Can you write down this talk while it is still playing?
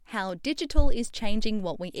How Digital is Changing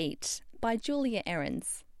What We Eat by Julia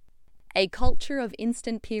Ahrens. A culture of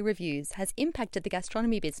instant peer reviews has impacted the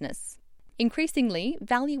gastronomy business. Increasingly,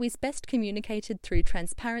 value is best communicated through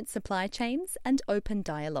transparent supply chains and open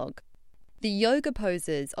dialogue. The yoga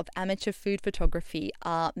poses of amateur food photography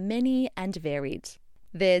are many and varied.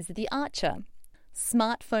 There's the archer,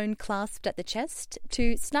 smartphone clasped at the chest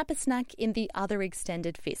to snap a snack in the other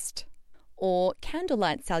extended fist. Or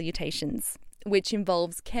candlelight salutations, which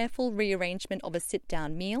involves careful rearrangement of a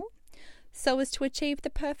sit-down meal so as to achieve the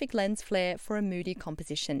perfect lens flare for a moody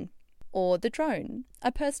composition. Or the drone,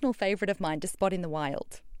 a personal favourite of mine to spot in the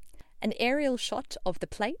wild. An aerial shot of the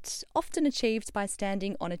plate, often achieved by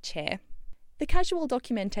standing on a chair. The casual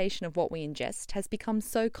documentation of what we ingest has become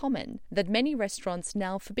so common that many restaurants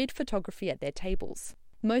now forbid photography at their tables.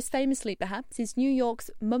 Most famously, perhaps, is New York's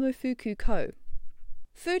Momofuku Co.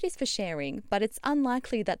 Food is for sharing, but it's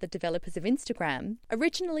unlikely that the developers of Instagram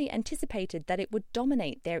originally anticipated that it would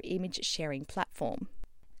dominate their image-sharing platform.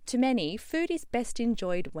 To many, food is best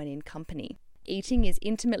enjoyed when in company. Eating is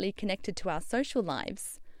intimately connected to our social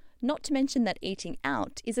lives, not to mention that eating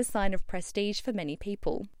out is a sign of prestige for many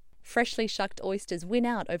people. Freshly shucked oysters win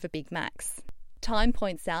out over Big Macs. Time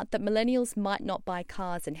points out that millennials might not buy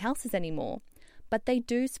cars and houses anymore, but they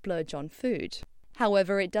do splurge on food.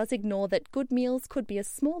 However, it does ignore that good meals could be a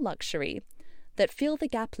small luxury that fill the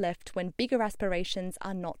gap left when bigger aspirations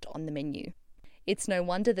are not on the menu. It's no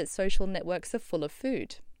wonder that social networks are full of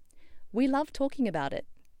food. We love talking about it.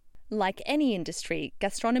 Like any industry,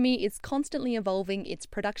 gastronomy is constantly evolving its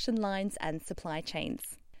production lines and supply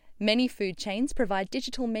chains. Many food chains provide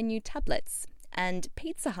digital menu tablets, and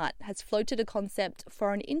Pizza Hut has floated a concept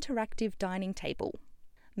for an interactive dining table.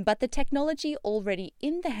 But the technology already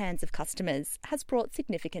in the hands of customers has brought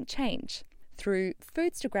significant change through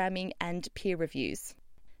Foodstagramming and peer reviews.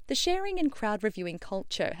 The sharing and crowd reviewing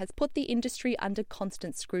culture has put the industry under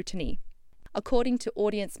constant scrutiny. According to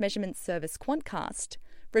audience measurement service Quantcast,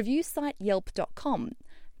 review site Yelp.com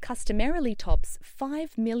customarily tops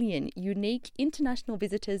 5 million unique international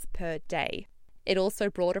visitors per day. It also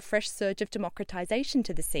brought a fresh surge of democratization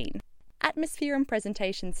to the scene. Atmosphere and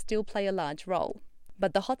presentation still play a large role,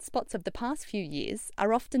 but the hotspots of the past few years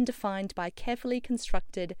are often defined by carefully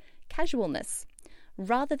constructed casualness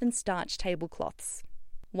rather than starched tablecloths.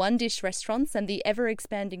 One-dish restaurants and the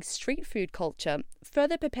ever-expanding street food culture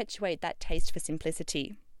further perpetuate that taste for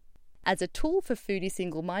simplicity. As a tool for foodie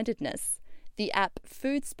single-mindedness, the app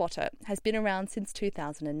Food Spotter has been around since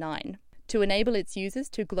 2009 to enable its users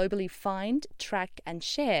to globally find, track and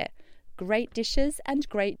share great dishes and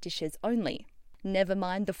great dishes only. Never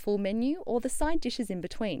mind the full menu or the side dishes in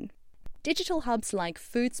between. Digital hubs like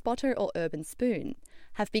Food Spotter or Urban Spoon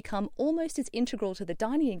have become almost as integral to the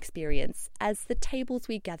dining experience as the tables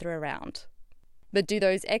we gather around. But do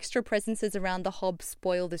those extra presences around the hob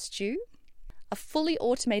spoil the stew? A fully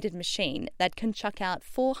automated machine that can chuck out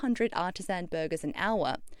 400 artisan burgers an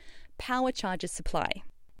hour power charges supply.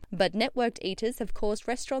 But networked eaters have caused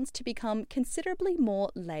restaurants to become considerably more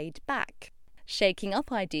laid back, shaking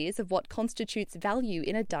up ideas of what constitutes value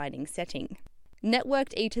in a dining setting.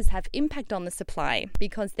 Networked eaters have impact on the supply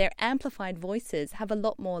because their amplified voices have a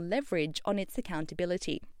lot more leverage on its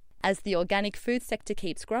accountability. As the organic food sector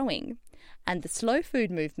keeps growing, and the slow food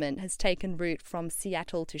movement has taken root from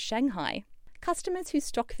Seattle to Shanghai, customers who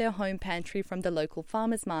stock their home pantry from the local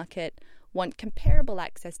farmers market want comparable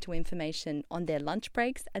access to information on their lunch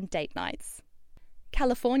breaks and date nights.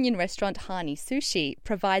 Californian restaurant Hani Sushi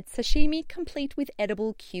provides sashimi complete with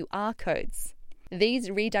edible QR codes. These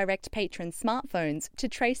redirect patrons' smartphones to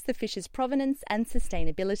trace the fish's provenance and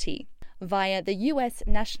sustainability via the US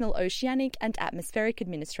National Oceanic and Atmospheric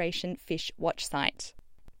Administration Fish Watch site.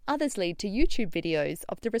 Others lead to YouTube videos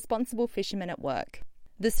of the responsible fishermen at work.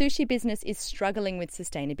 The sushi business is struggling with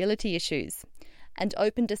sustainability issues, and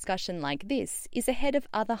open discussion like this is ahead of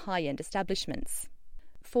other high-end establishments.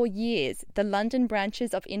 For years, the London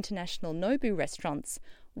branches of international Nobu restaurants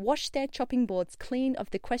washed their chopping boards clean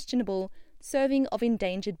of the questionable serving of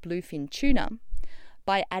endangered bluefin tuna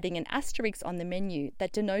by adding an asterisk on the menu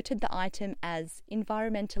that denoted the item as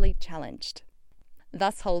environmentally challenged,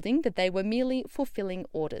 thus holding that they were merely fulfilling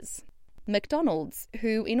orders. McDonald's,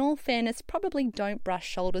 who in all fairness probably don't brush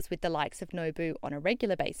shoulders with the likes of Nobu on a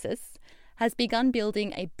regular basis, has begun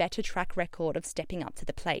building a better track record of stepping up to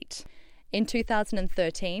the plate. In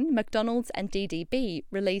 2013, McDonald's and DDB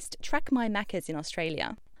released Track My Maccas in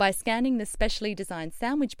Australia. By scanning the specially designed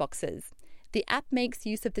sandwich boxes, the app makes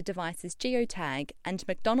use of the device's geotag and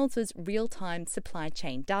McDonald's real-time supply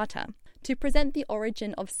chain data to present the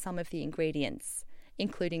origin of some of the ingredients,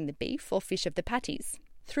 including the beef or fish of the patties.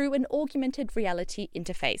 through an augmented reality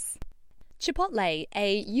interface. Chipotle,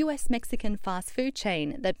 a US Mexican fast food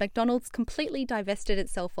chain that McDonald's completely divested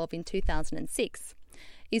itself of in 2006,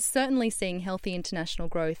 is certainly seeing healthy international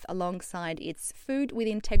growth alongside its Food with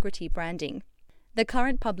Integrity branding. The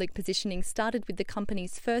current public positioning started with the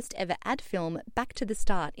company's first ever ad film, Back to the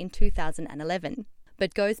Start, in 2011,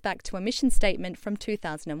 but goes back to a mission statement from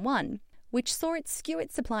 2001, which saw it skew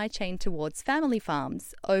its supply chain towards family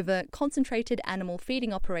farms over concentrated animal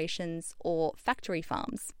feeding operations or factory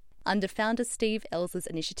farms, under founder Steve Ells'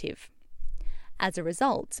 initiative. As a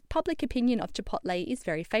result, public opinion of Chipotle is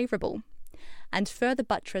very favourable, and further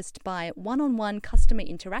buttressed by one-on-one customer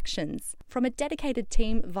interactions from a dedicated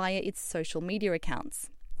team via its social media accounts,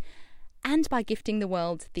 and by gifting the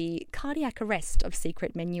world the cardiac arrest of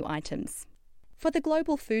secret menu items. For the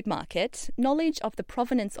global food market, knowledge of the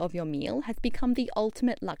provenance of your meal has become the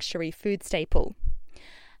ultimate luxury food staple.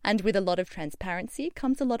 And with a lot of transparency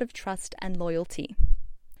comes a lot of trust and loyalty.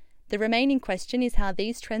 The remaining question is how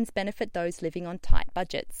these trends benefit those living on tight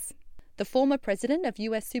budgets. The former president of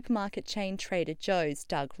US supermarket chain Trader Joe's,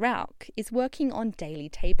 Doug Rauch, is working on Daily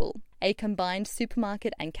Table, a combined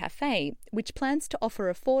supermarket and cafe which plans to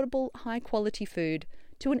offer affordable, high-quality food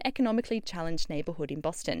to an economically challenged neighbourhood in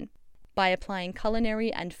Boston, by applying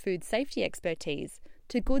culinary and food safety expertise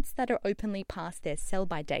to goods that are openly past their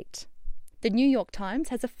sell-by date. The New York Times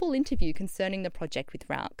has a full interview concerning the project with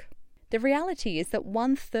Rauch. The reality is that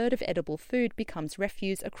 1/3 of edible food becomes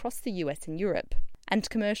refuse across the US and Europe, and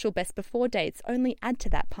commercial best-before dates only add to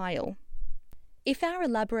that pile. If our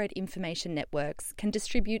elaborate information networks can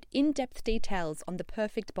distribute in-depth details on the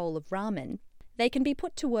perfect bowl of ramen, they can be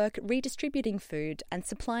put to work redistributing food and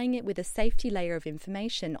supplying it with a safety layer of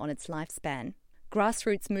information on its lifespan.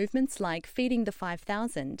 Grassroots movements like Feeding the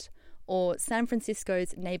 5,000 or San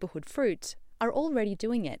Francisco's Neighborhood Fruit are already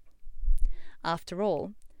doing it. After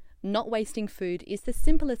all, not wasting food is the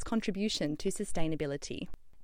simplest contribution to sustainability.